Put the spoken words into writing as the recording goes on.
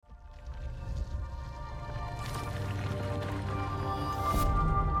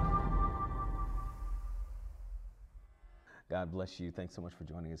God bless you. Thanks so much for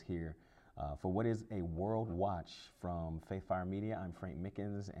joining us here for what is a World Watch from Faith Fire Media. I'm Frank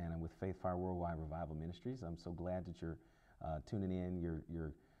Mickens, and I'm with Faith Fire Worldwide Revival Ministries. I'm so glad that you're tuning in,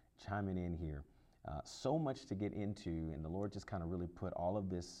 you're chiming in here. So much to get into, and the Lord just kind of really put all of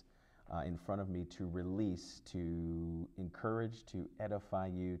this in front of me to release, to encourage, to edify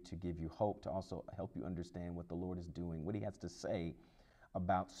you, to give you hope, to also help you understand what the Lord is doing, what He has to say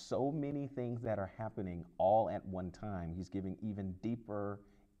about so many things that are happening all at one time. He's giving even deeper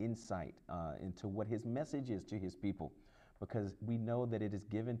insight into what His message is to His people, because we know that it is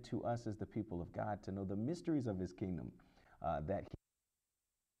given to us as the people of God to know the mysteries of His kingdom, that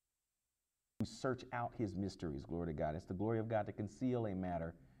He search out His mysteries. Glory to God. It's the glory of God to conceal a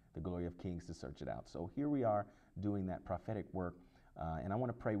matter, the glory of kings to search it out. So here we are doing that prophetic work, and I want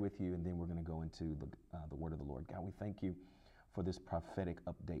to pray with you, and then we're going to go into the word of the Lord. God, we thank you for this prophetic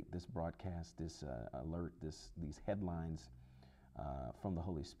update, this broadcast, this alert, these headlines from the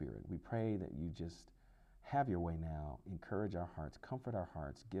Holy Spirit. We pray that you just have your way now, encourage our hearts, comfort our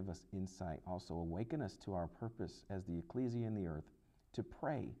hearts, give us insight, also awaken us to our purpose as the ecclesia in the earth, to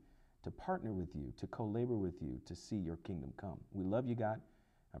pray, to partner with you, to co-labor with you, to see your kingdom come. We love you, God.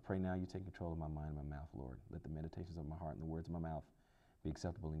 I pray now you take control of my mind and my mouth, Lord. Let the meditations of my heart and the words of my mouth be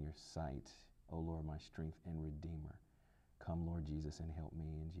acceptable in your sight, O Lord, my strength and redeemer. Come, Lord Jesus, and help me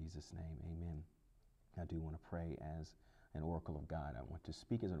in Jesus' name. Amen. I do want to pray as an oracle of God. I want to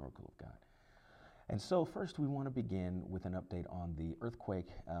speak as an oracle of God. And so first we want to begin with an update on the earthquake.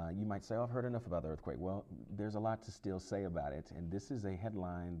 You might say, oh, I've heard enough about the earthquake. Well, there's a lot to still say about it. And this is a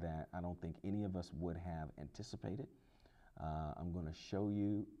headline that I don't think any of us would have anticipated. I'm going to show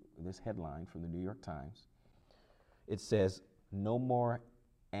you this headline from the New York Times. It says, "No more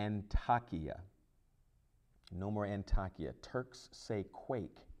Antakya. No more Antakya. Turks say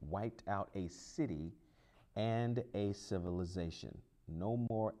quake wiped out a city and a civilization." No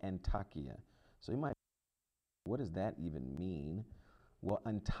more Antakya. So you might, what does that even mean? Well,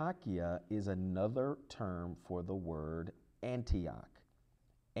 Antakya is another term for the word Antioch.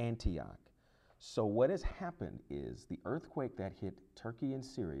 Antioch. So what has happened is the earthquake that hit Turkey and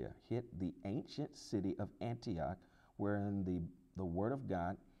Syria hit the ancient city of Antioch, where in the Word of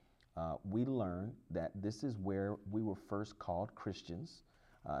God, we learn that this is where we were first called Christians.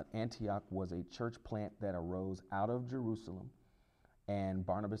 Antioch was a church plant that arose out of Jerusalem, and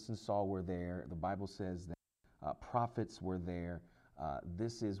Barnabas and Saul were there. The Bible says that prophets were there.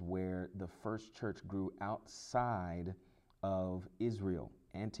 This is where the first church grew outside of Israel,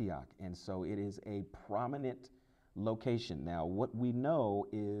 Antioch. And so it is a prominent location. Now, what we know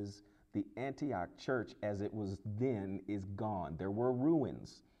is the Antioch church as it was then is gone. There were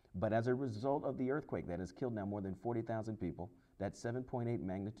ruins. But as a result of the earthquake that has killed now more than 40,000 people, that 7.8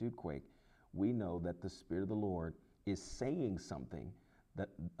 magnitude quake, we know that the Spirit of the Lord is saying something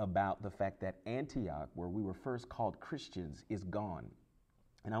about the fact that Antioch, where we were first called Christians, is gone.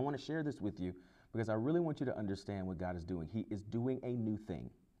 And I want to share this with you because I really want you to understand what God is doing. He is doing a new thing.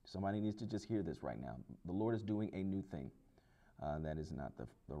 Somebody needs to just hear this right now. The Lord is doing a new thing. That is not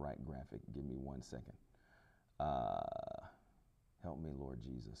the right graphic. Give me 1 second. Help me, Lord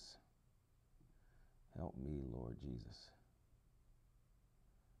Jesus. Help me, Lord Jesus.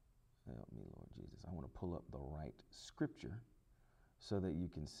 Help me, Lord Jesus. I want to pull up the right scripture so that you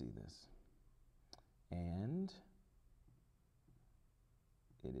can see this. And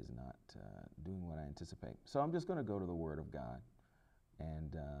it is not doing what I anticipate. So I'm just going to go to the Word of God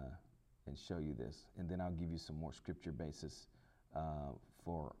and show you this. And then I'll give you some more scripture basis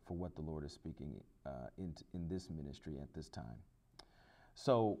for what the Lord is speaking in this ministry at this time.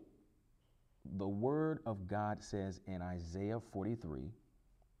 So the Word of God says in Isaiah 43,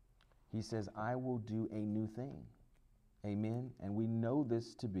 He says, I will do a new thing. Amen. And we know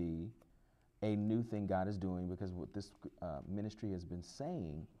this to be a new thing God is doing because what this ministry has been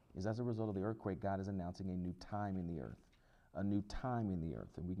saying is as a result of the earthquake, God is announcing a new time in the earth, a new time in the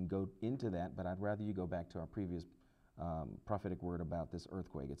earth. And we can go into that, but I'd rather you go back to our previous prophetic word about this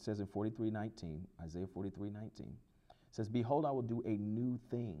earthquake. It says in 43:19, Isaiah 43:19, it says, behold, I will do a new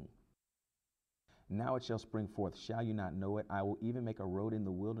thing. Now it shall spring forth. Shall you not know it? I will even make a road in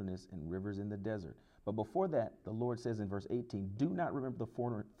the wilderness and rivers in the desert. But before that, the Lord says in verse 18, do not remember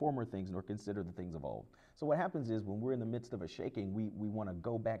the former things nor consider the things of old. So what happens is when we're in the midst of a shaking, we want to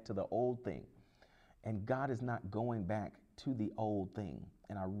go back to the old thing. And God is not going back to the old thing.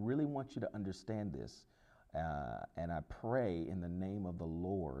 And I really want you to understand this. And I pray in the name of the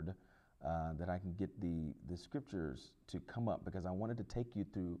Lord that I can get the scriptures to come up because I wanted to take you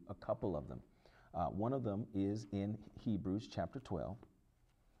through a couple of them. One of them is in Hebrews chapter 12.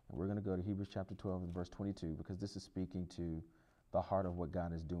 And we're going to go to Hebrews chapter 12 and verse 22 because this is speaking to the heart of what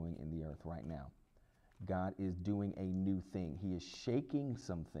God is doing in the earth right now. God is doing a new thing. He is shaking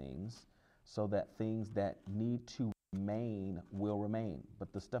some things so that things that need to remain will remain.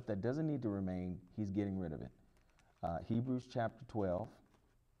 But the stuff that doesn't need to remain, he's getting rid of it. Hebrews chapter 12,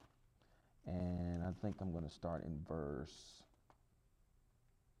 and I think I'm going to start in verse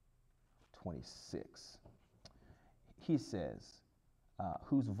 26. He says,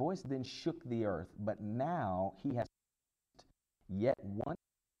 whose voice then shook the earth, but now he has yet one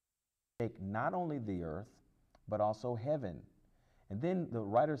shake not only the earth, but also heaven. And then the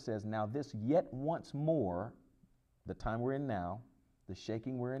writer says, now this yet once more, the time we're in now, the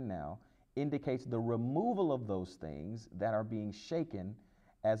shaking we're in now, indicates the removal of those things that are being shaken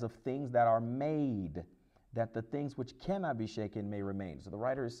as of things that are made, that the things which cannot be shaken may remain. So the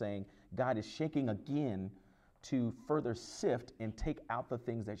writer is saying God is shaking again to further sift and take out the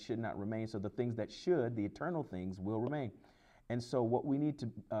things that should not remain, so the things that should, the eternal things, will remain. And so what we need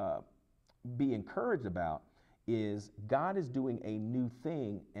to be encouraged about is God is doing a new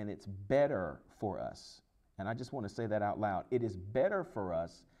thing, and it's better for us. And I just want to say that out loud. It is better for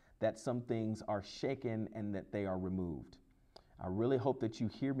us that some things are shaken and that they are removed. I really hope that you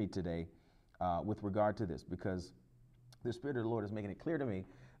hear me today with regard to this, because the Spirit of the Lord is making it clear to me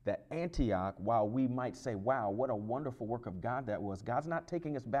that Antioch, while we might say, wow, what a wonderful work of God that was, God's not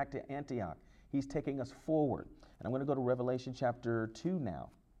taking us back to Antioch. He's taking us forward. And I'm going to go to Revelation chapter 2 now,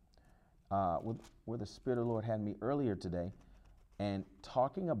 where the Spirit of the Lord had me earlier today, and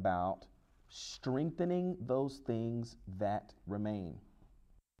talking about strengthening those things that remain.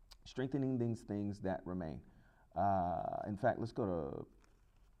 Strengthening these things that remain. In fact, let's go to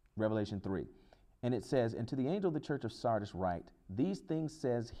Revelation 3. And it says, and to the angel of the church of Sardis write, these things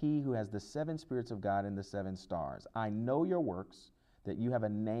says he who has the 7 spirits of God and the 7 stars. I know your works, that you have a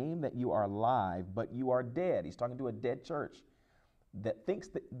name, that you are alive, but you are dead. He's talking to a dead church that thinks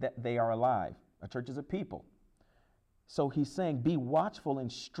that they are alive. A church is a people. So he's saying, be watchful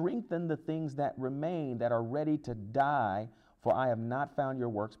and strengthen the things that remain, that are ready to die, for I have not found your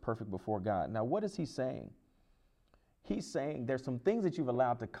works perfect before God. Now, what is he saying? He's saying there's some things that you've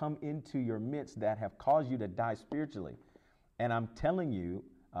allowed to come into your midst that have caused you to die spiritually. And I'm telling you,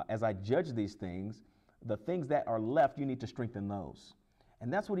 as I judge these things, the things that are left, you need to strengthen those.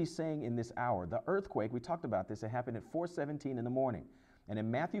 And that's what he's saying in this hour. The earthquake, we talked about this, it happened at 4:17 in the morning. And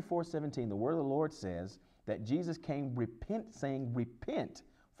in Matthew 4:17, the word of the Lord says that Jesus came saying, repent,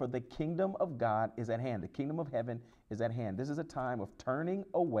 for the kingdom of God is at hand. The kingdom of heaven is at hand. This is a time of turning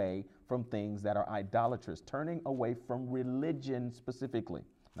away from things that are idolatrous, turning away from religion specifically.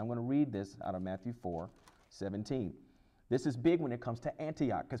 And I'm going to read this out of Matthew 4:17. This is big when it comes to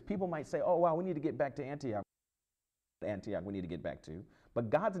Antioch, because people might say, oh, wow, we need to get back to Antioch. Antioch we need to get back to. But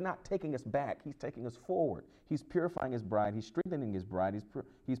God's not taking us back. He's taking us forward. He's purifying his bride. He's strengthening his bride.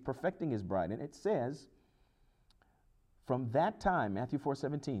 He's perfecting his bride. And it says, from that time, Matthew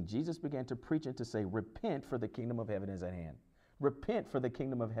 4:17, Jesus began to preach and to say, repent, for the kingdom of heaven is at hand. Repent, for the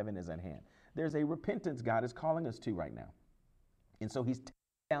kingdom of heaven is at hand. There's a repentance God is calling us to right now. And so he's taking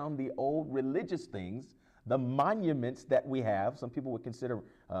down the old religious things, the monuments that we have. Some people would consider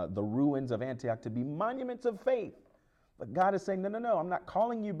the ruins of Antioch to be monuments of faith. But God is saying, no, I'm not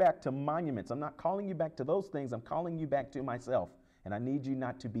calling you back to monuments. I'm not calling you back to those things. I'm calling you back to myself. And I need you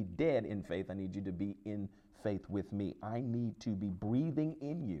not to be dead in faith. I need you to be in faith with me. I need to be breathing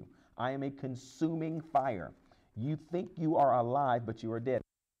in you. I am a consuming fire. You think you are alive, but you are dead.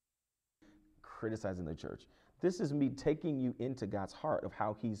 Criticizing the church. This is me taking you into God's heart of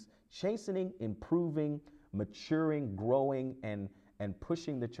how he's chastening, improving, maturing, growing, and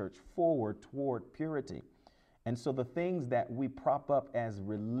pushing the church forward toward purity. And so the things that we prop up as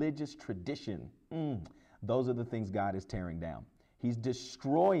religious tradition, those are the things God is tearing down. He's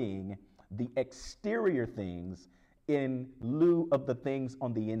destroying the exterior things in lieu of the things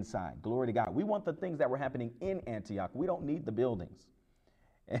on the inside. Glory to God. We want the things that were happening in Antioch. We don't need the buildings.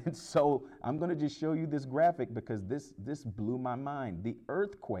 And so I'm going to just show you this graphic because this blew my mind. The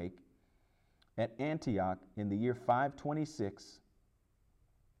earthquake at Antioch in the year 526,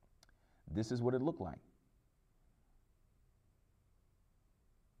 this is what it looked like.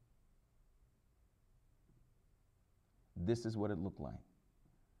 This is what it looked like.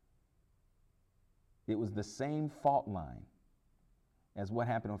 It was the same fault line as what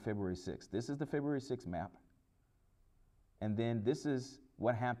happened on February 6th. This is the February 6th map. And then this is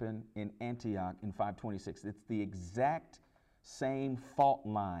what happened in Antioch in 526. It's the exact same fault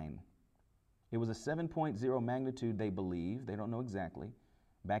line. It was a 7.0 magnitude, they believe. They don't know exactly.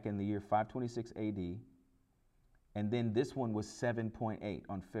 Back in the year 526 AD. And then this one was 7.8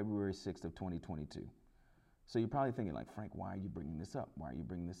 on February 6th of 2022. So you're probably thinking like, Frank, why are you bringing this up? Why are you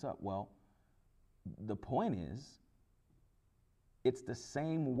bringing this up? Well, the point is, it's the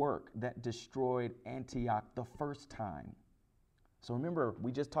same work that destroyed Antioch the first time. So remember,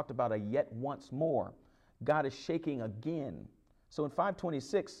 we just talked about a yet once more. God is shaking again. So in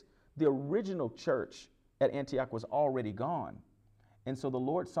 526, the original church at Antioch was already gone. And so the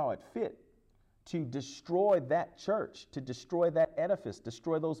Lord saw it fit to destroy that church, to destroy that edifice,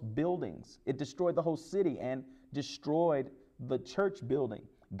 destroy those buildings. It destroyed the whole city and destroyed the church building.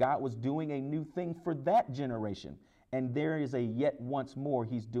 God was doing a new thing for that generation. And there is a yet once more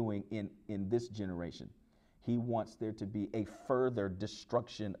he's doing in this generation. He wants there to be a further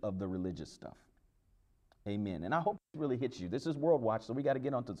destruction of the religious stuff. Amen. And I hope this really hits you. This is World Watch, so we got to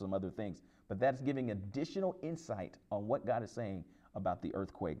get onto some other things. But that's giving additional insight on what God is saying about the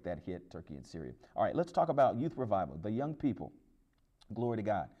earthquake that hit Turkey and Syria. All right, let's talk about youth revival, the young people. Glory to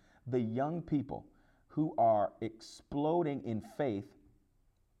God. The young people who are exploding in faith.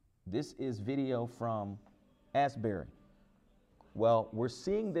 This is video from Asbury. Well, we're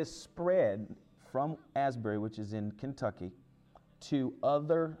seeing this spread from Asbury, which is in Kentucky, to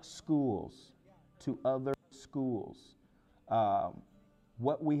other schools,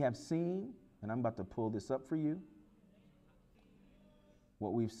 what we have seen, and I'm about to pull this up for you.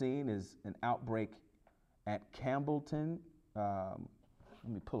 What we've seen is an outbreak at Campbellton. Let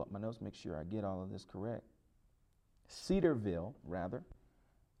me pull up my notes, make sure I get all of this correct. Cedarville, rather,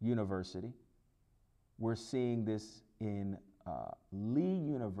 University. We're seeing this in Lee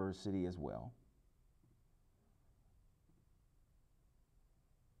University as well.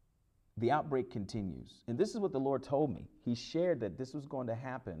 The outbreak continues. And this is what the Lord told me. He shared that this was going to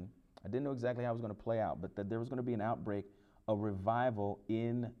happen. I didn't know exactly how it was going to play out, but that there was going to be an outbreak, a revival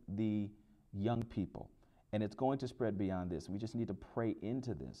in the young people. And it's going to spread beyond this. We just need to pray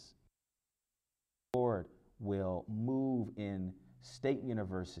into this. The Lord will move in state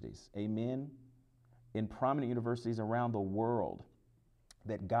universities, amen, in prominent universities around the world,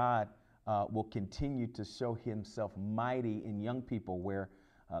 that God will continue to show himself mighty in young people, where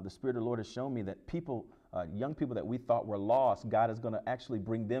the Spirit of the Lord has shown me that people, young people that we thought were lost, God is going to actually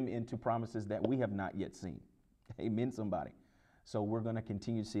bring them into promises that we have not yet seen. Amen, somebody. So we're going to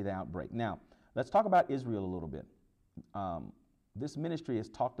continue to see the outbreak. Now, let's talk about Israel a little bit. This ministry has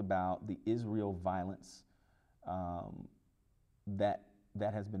talked about the Israel violence that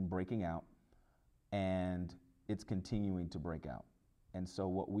has been breaking out, and it's continuing to break out. And so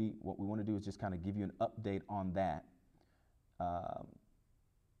what we want to do is just kind of give you an update on that.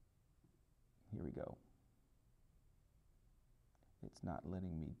 Here we go. It's not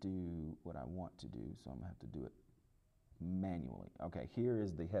letting me do what I want to do, so I'm going to have to do it manually. Okay, here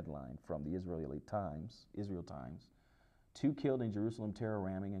is the headline from the Israel Times. 2 killed in Jerusalem terror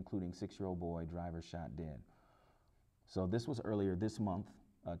ramming, including 6-year-old boy, driver shot dead. So this was earlier this month.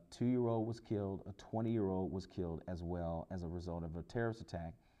 A 2-year-old was killed, a 20-year-old was killed as well as a result of a terrorist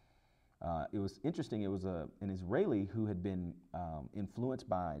attack. It was interesting. It was an Israeli who had been influenced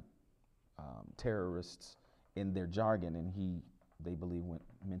by terrorists in their jargon, and they believe went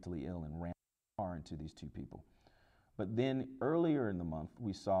mentally ill and ran far into these 2 people. But then earlier in the month,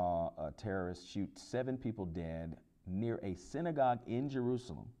 we saw a terrorist shoot 7 people dead near a synagogue in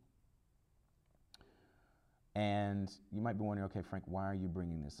Jerusalem. And you might be wondering, okay, Frank, why are you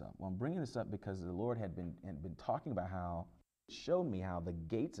bringing this up? Well, I'm bringing this up because the Lord had been talking about how, showed me how the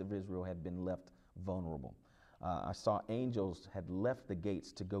gates of Israel had been left vulnerable. I saw angels had left the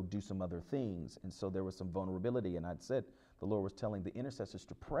gates to go do some other things, and so there was some vulnerability. And I'd said the Lord was telling the intercessors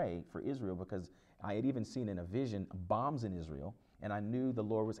to pray for Israel, because I had even seen in a vision bombs in Israel, and I knew the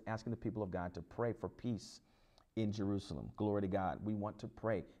Lord was asking the people of God to pray for peace in Jerusalem. Glory to God. We want to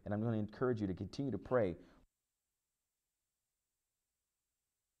pray, and I'm going to encourage you to continue to pray.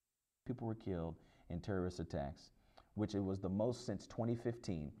 People were killed in terrorist attacks, which it was the most since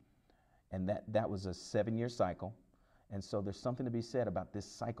 2015. And that was a 7-year cycle. And so there's something to be said about this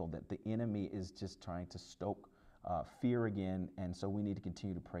cycle, that the enemy is just trying to stoke fear again. And so we need to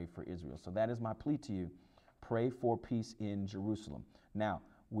continue to pray for Israel. So that is my plea to you. Pray for peace in Jerusalem. Now,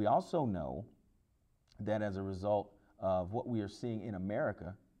 we also know that as a result of what we are seeing in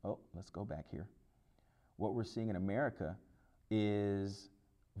America, let's go back here. What we're seeing in America is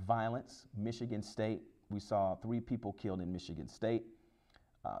violence. Michigan State, we saw 3 people killed in Michigan State.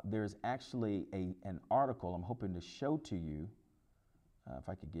 There's actually an article I'm hoping to show to you, if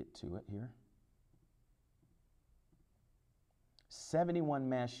I could get to it here. 71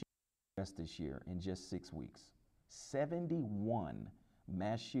 mass shootings this year in just 6 weeks. 71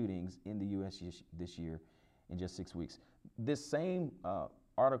 mass shootings in the U.S. this year in just 6 weeks. This same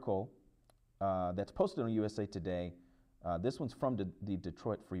article that's posted on USA Today, this one's from the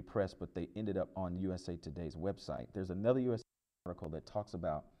Detroit Free Press, but they ended up on USA Today's website. There's another USA article that talks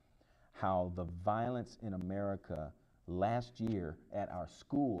about how the violence in America last year at our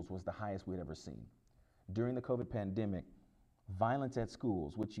schools was the highest we'd ever seen. During the COVID pandemic, violence at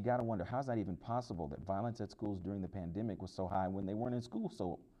schools, which you got to wonder, how's that even possible that violence at schools during the pandemic was so high when they weren't in school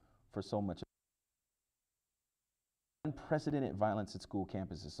for so much? Unprecedented violence at school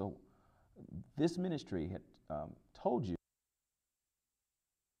campuses. So this ministry had told you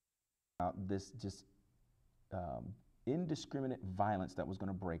about this just indiscriminate violence that was going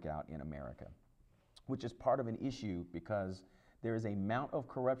to break out in America, which is part of an issue because there is a amount of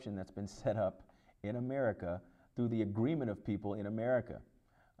corruption that's been set up in America through the agreement of people in America.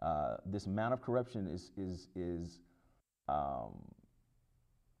 This amount of corruption is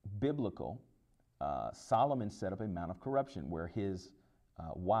biblical. Solomon set up a amount of corruption where his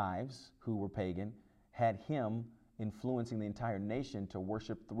wives, who were pagan, had him influencing the entire nation to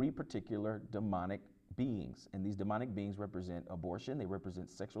worship three particular demonic beings. And these demonic beings represent abortion, they represent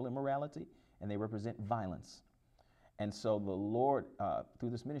sexual immorality, and they represent violence. And so the Lord, through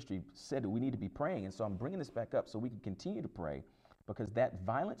this ministry, said that we need to be praying. And so I'm bringing this back up so we can continue to pray, because that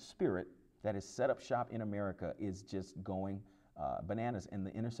violent spirit that is set up shop in America is just going bananas, and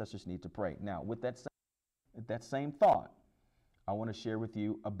the intercessors need to pray. Now, with that same thought, I want to share with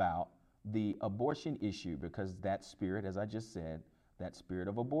you about the abortion issue, because that spirit, as I just said, that spirit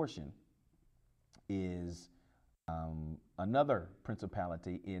of abortion is another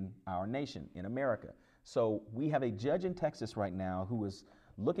principality in our nation, in America. So we have a judge in Texas right now who is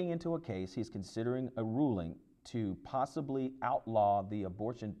looking into a case. He's considering a ruling to possibly outlaw the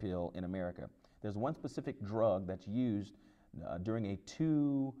abortion pill in America. There's one specific drug that's used during a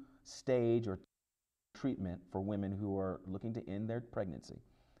 2-stage or treatment for women who are looking to end their pregnancy.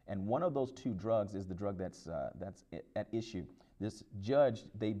 And one of those 2 drugs is the drug that's at issue. This judge,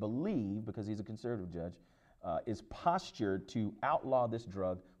 they believe, because he's a conservative judge, is postured to outlaw this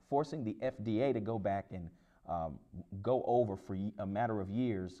drug, forcing the FDA to go back and go over, for a matter of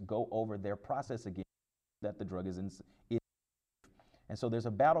years, go over their process again that the drug is in. And so there's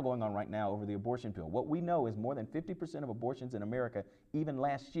a battle going on right now over the abortion pill. What we know is more than 50% of abortions in America, even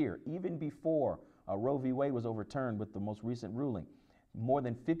last year, even before Roe v. Wade was overturned with the most recent ruling, more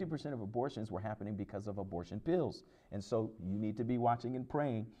than 50% of abortions were happening because of abortion pills. And so you need to be watching and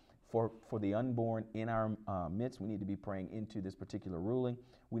praying for the unborn in our midst. We need to be praying into this particular ruling.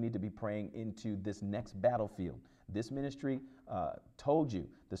 We need to be praying into this next battlefield. This ministry told you,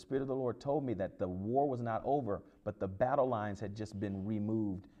 the Spirit of the Lord told me that the war was not over, but the battle lines had just been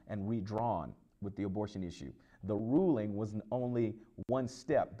removed and redrawn with the abortion issue. The ruling was only one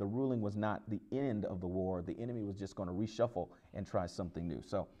step. The ruling was not the end of the war. The enemy was just going to reshuffle and try something new.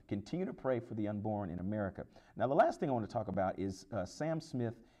 So continue to pray for the unborn in America. Now, the last thing I want to talk about is Sam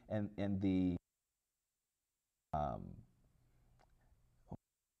Smith and the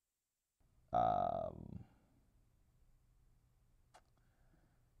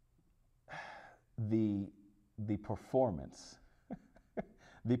the performance,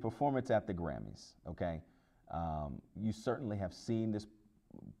 the performance at the Grammys. Okay, you certainly have seen this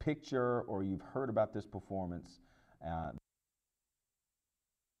picture or you've heard about this performance.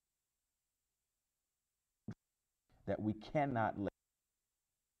 That we cannot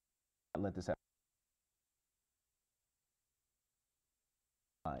let this happen.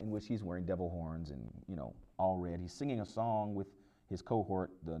 In which he's wearing devil horns and, all red. He's singing a song with his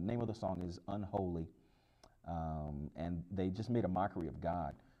cohort. The name of the song is Unholy. And they just made a mockery of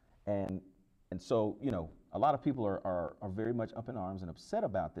God. And so, a lot of people are very much up in arms and upset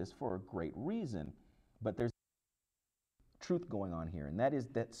about this for a great reason. But there's truth going on here, and that is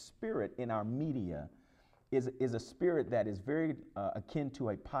that spirit in our media is a spirit that is very akin to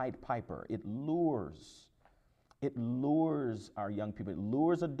a Pied Piper. It lures our young people. It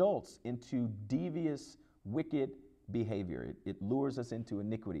lures adults into devious, wicked behavior. It lures us into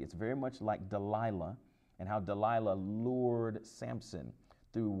iniquity. It's very much like Delilah, and how Delilah lured Samson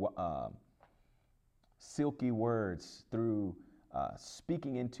through silky words, through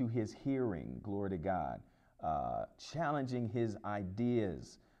speaking into his hearing, glory to God, challenging his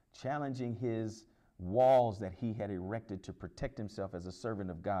ideas, challenging his walls that he had erected to protect himself as a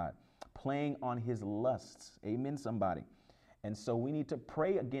servant of God, playing on his lusts. Amen, somebody. And so we need to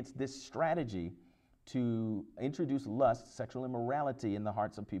pray against this strategy to introduce lust, sexual immorality in the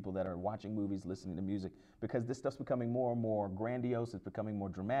hearts of people that are watching movies, listening to music, because this stuff's becoming more and more grandiose. It's becoming more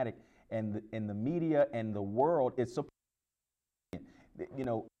dramatic. And the media and the world is so, it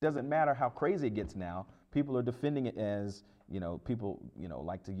doesn't matter how crazy it gets now. People are defending it as, people,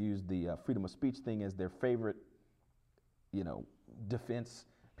 like to use the freedom of speech thing as their favorite, defense.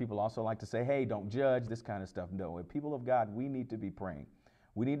 People also like to say, hey, don't judge, this kind of stuff. No, and people of God, we need to be praying.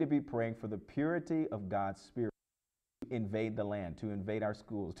 We need to be praying for the purity of God's Spirit to invade the land, to invade our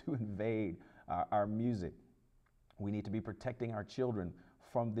schools, to invade our music. We need to be protecting our children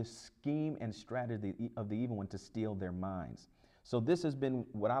from this scheme and strategy of the evil one to steal their minds. So this has been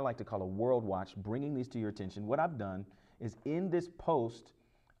what I like to call a world watch, bringing these to your attention. What I've done is in this post,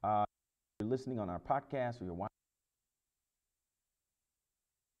 you're listening on our podcast or you're watching,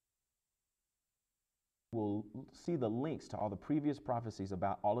 we'll see the links to all the previous prophecies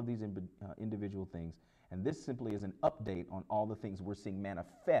about all of these individual things. And this simply is an update on all the things we're seeing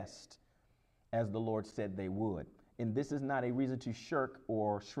manifest as the Lord said they would. And this is not a reason to shirk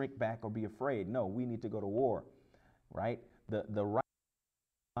or shrink back or be afraid. No, we need to go to war, right? The right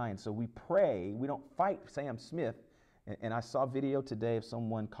mind. So we pray. We don't fight Sam Smith. And I saw a video today of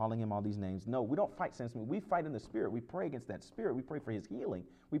someone calling him all these names. No, we don't fight Sam Smith. We fight in the spirit. We pray against that spirit. We pray for his healing.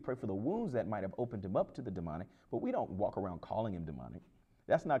 We pray for the wounds that might have opened him up to the demonic. But we don't walk around calling him demonic.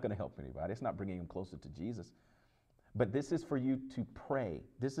 That's not going to help anybody. It's not bringing him closer to Jesus. But this is for you to pray.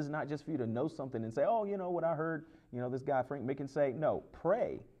 This is not just for you to know something and say, oh, what I heard, this guy Frank Micken say. No,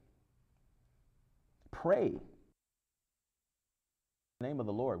 pray. Pray. In the name of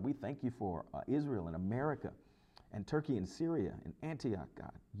the Lord, we thank you for Israel and America and Turkey and Syria and Antioch,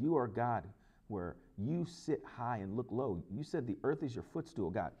 God. You are God where you sit high and look low. You said the earth is your footstool,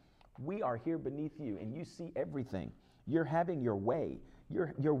 God. We are here beneath you and you see everything. You're having your way.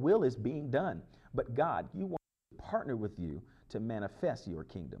 Your will is being done. But God, you want to partner with you to manifest your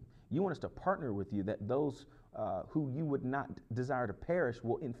kingdom. You want us to partner with you that those who you would not desire to perish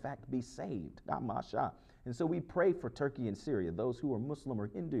will in fact be saved. And so we pray for Turkey and Syria, those who are Muslim or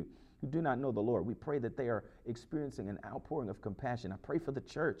Hindu, who do not know the Lord. We pray that they are experiencing an outpouring of compassion. I pray for the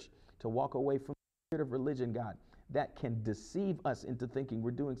church to walk away from the spirit of religion, God, that can deceive us into thinking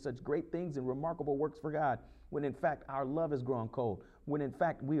we're doing such great things and remarkable works for God, when in fact our love has grown cold, when in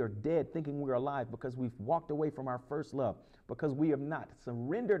fact we are dead thinking we're alive because we've walked away from our first love, because we have not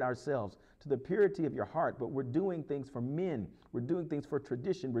surrendered ourselves to the purity of your heart, but we're doing things for men, we're doing things for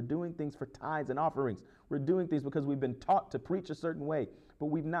tradition, we're doing things for tithes and offerings, we're doing things because we've been taught to preach a certain way, but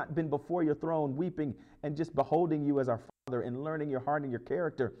we've not been before your throne weeping and just beholding you as our Father and learning your heart and your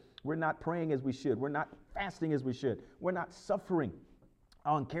character. We're not praying as we should. We're not fasting as we should. We're not suffering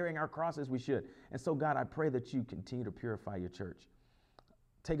on carrying our cross as we should. And so, God, I pray that you continue to purify your church.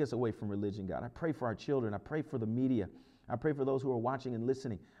 Take us away from religion, God. I pray for our children. I pray for the media. I pray for those who are watching and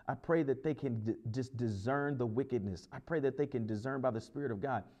listening. I pray that they can just discern the wickedness. I pray that they can discern by the Spirit of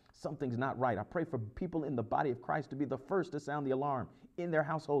God something's not right. I pray for people in the body of Christ to be the first to sound the alarm in their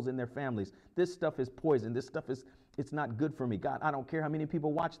households, in their families. This stuff is poison. This stuff it's not good for me. God, I don't care how many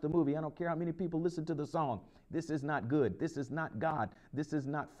people watch the movie. I don't care how many people listen to the song. This is not good. This is not God. This is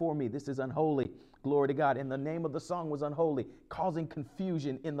not for me. This is unholy. Glory to God. And the name of the song was Unholy, causing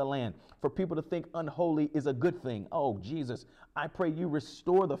confusion in the land for people to think unholy is a good thing. Oh, Jesus, I pray you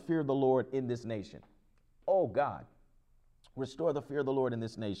restore the fear of the Lord in this nation. Oh, God, restore the fear of the Lord in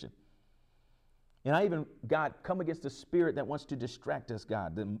this nation. And I even, God, come against the spirit that wants to distract us,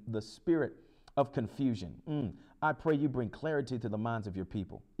 God, the spirit of confusion. I pray you bring clarity to the minds of your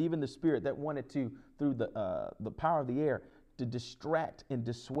people. Even the spirit that wanted to, through the power of the air, to distract and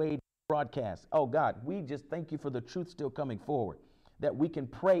dissuade broadcast. Oh God, we just thank you for the truth still coming forward, that we can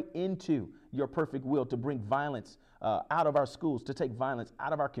pray into your perfect will to bring violence out of our schools, to take violence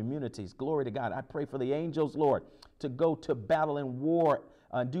out of our communities. Glory to God. I pray for the angels, Lord, to go to battle and war,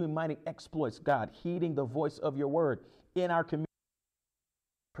 doing mighty exploits, God, heeding the voice of your word in our community,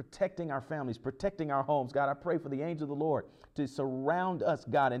 protecting our families, protecting our homes. God, I pray for the angel of the Lord to surround us,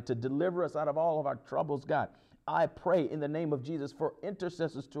 God, and to deliver us out of all of our troubles, God. I pray in the name of Jesus for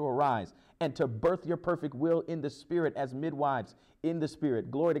intercessors to arise and to birth your perfect will in the spirit as midwives in the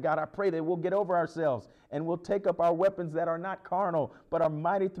spirit. Glory to God. I pray that we'll get over ourselves and we'll take up our weapons that are not carnal, but are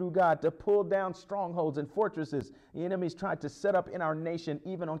mighty through God to pull down strongholds and fortresses the enemies tried to set up in our nation,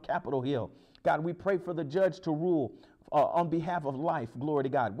 even on Capitol Hill. God, we pray for the judge to rule on behalf of life. Glory to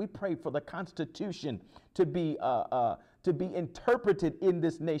God. We pray for the Constitution to be interpreted in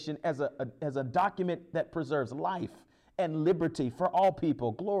this nation as a document that preserves life and liberty for all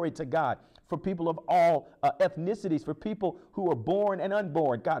people. Glory to God. For people of all ethnicities, for people who are born and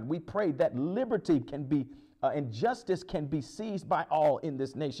unborn. God, we pray that liberty can be and justice can be seized by all in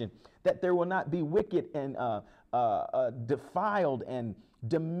this nation. That there will not be wicked and defiled and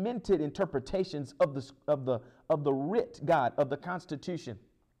demented interpretations of the writ, God, of the Constitution.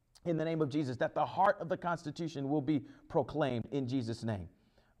 in the name of Jesus, that the heart of the Constitution will be proclaimed in Jesus' name.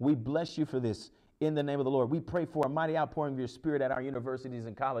 We bless you for this in the name of the Lord. We pray for a mighty outpouring of your spirit at our universities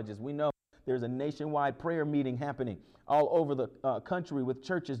and colleges. We know there's a nationwide prayer meeting happening all over the country with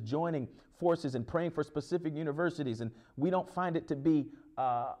churches joining forces and praying for specific universities. And we don't find it to be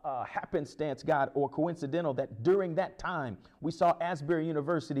happenstance, God, or coincidental that during that time we saw Asbury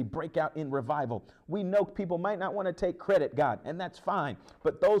University break out in revival. We know people might not want to take credit, God, and that's fine.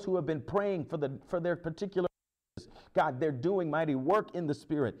 But those who have been praying for their particular, God, they're doing mighty work in the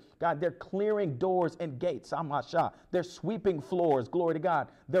spirit. God, they're clearing doors and gates. Amasha. They're sweeping floors. Glory to God.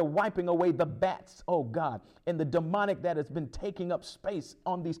 They're wiping away the bats, oh God, and the demonic that has been taking up space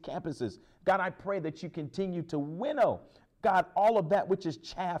on these campuses. God, I pray that you continue to winnow, God, all of that which is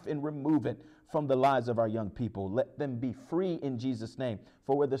chaff and remove it from the lives of our young people. Let them be free in Jesus' name.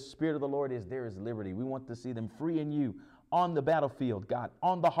 For where the Spirit of the Lord is, there is liberty. We want to see them free in you on the battlefield, God,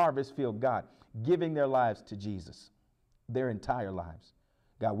 on the harvest field, God, giving their lives to Jesus, their entire lives.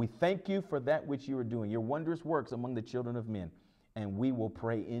 God, we thank you for that which you are doing, your wondrous works among the children of men, and we will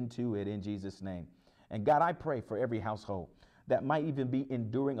pray into it in Jesus' name. And God, I pray for every household that might even be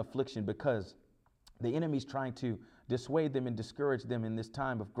enduring affliction because the enemy's trying to dissuade them and discourage them in this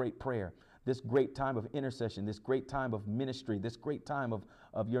time of great prayer, this great time of intercession, this great time of ministry, this great time of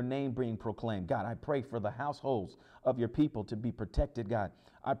your name being proclaimed. God, I pray for the households of your people to be protected, God.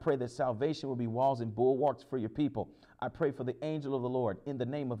 I pray that salvation will be walls and bulwarks for your people. I pray for the angel of the Lord in the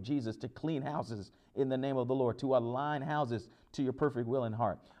name of Jesus to clean houses in the name of the Lord, to align houses to your perfect will and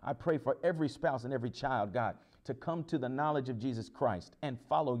heart. I pray for every spouse and every child, God, to come to the knowledge of Jesus Christ and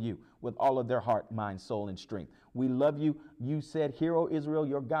follow you with all of their heart, mind, soul, and strength. We love you. You said, "Hear, O Israel,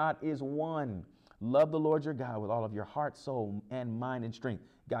 your God is one." Love the Lord your God with all of your heart, soul, and mind and strength.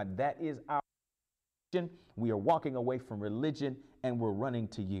 God, that is our religion. We are walking away from religion and we're running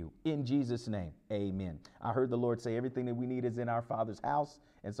to you. In Jesus' name, amen. I heard the Lord say everything that we need is in our Father's house.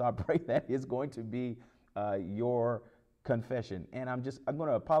 And so I pray that is going to be your confession. And I'm going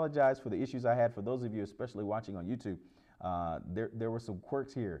to apologize for the issues I had for those of you, especially watching on YouTube. There were some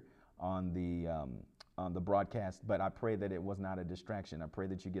quirks here on the broadcast, but I pray that it was not a distraction. I pray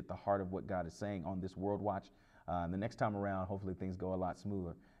that you get the heart of what God is saying on this World Watch. The next time around, hopefully things go a lot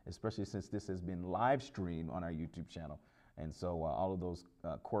smoother, especially since this has been live streamed on our YouTube channel. And so all of those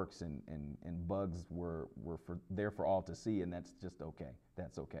quirks and bugs were there for all to see, and that's just okay.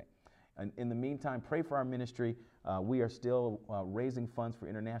 That's okay. And in the meantime, pray for our ministry. We are still raising funds for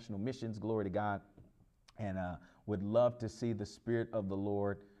international missions, glory to God, and would love to see the Spirit of the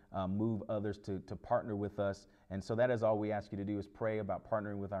Lord move others to partner with us. And so that is all we ask you to do is pray about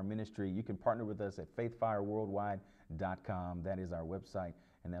partnering with our ministry. You can partner with us at faithfireworldwide.com. That is our website,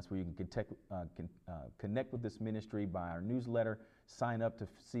 and that's where you can connect with this ministry by our newsletter, sign up to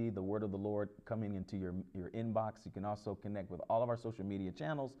see the word of the Lord coming into your inbox. You can also connect with all of our social media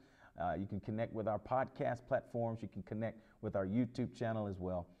channels. You can connect with our podcast platforms. You can connect with our YouTube channel as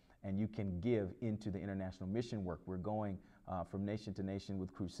well. And you can give into the international mission work. We're going from nation to nation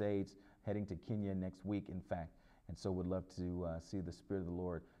with crusades, heading to Kenya next week, in fact. And so we'd love to see the Spirit of the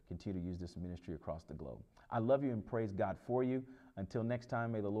Lord continue to use this ministry across the globe. I love you and praise God for you. Until next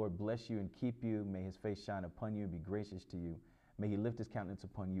time, may the Lord bless you and keep you. May his face shine upon you and be gracious to you. May he lift his countenance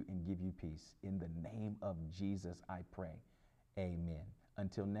upon you and give you peace. In the name of Jesus, I pray. Amen.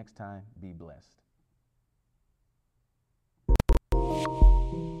 Until next time, be blessed.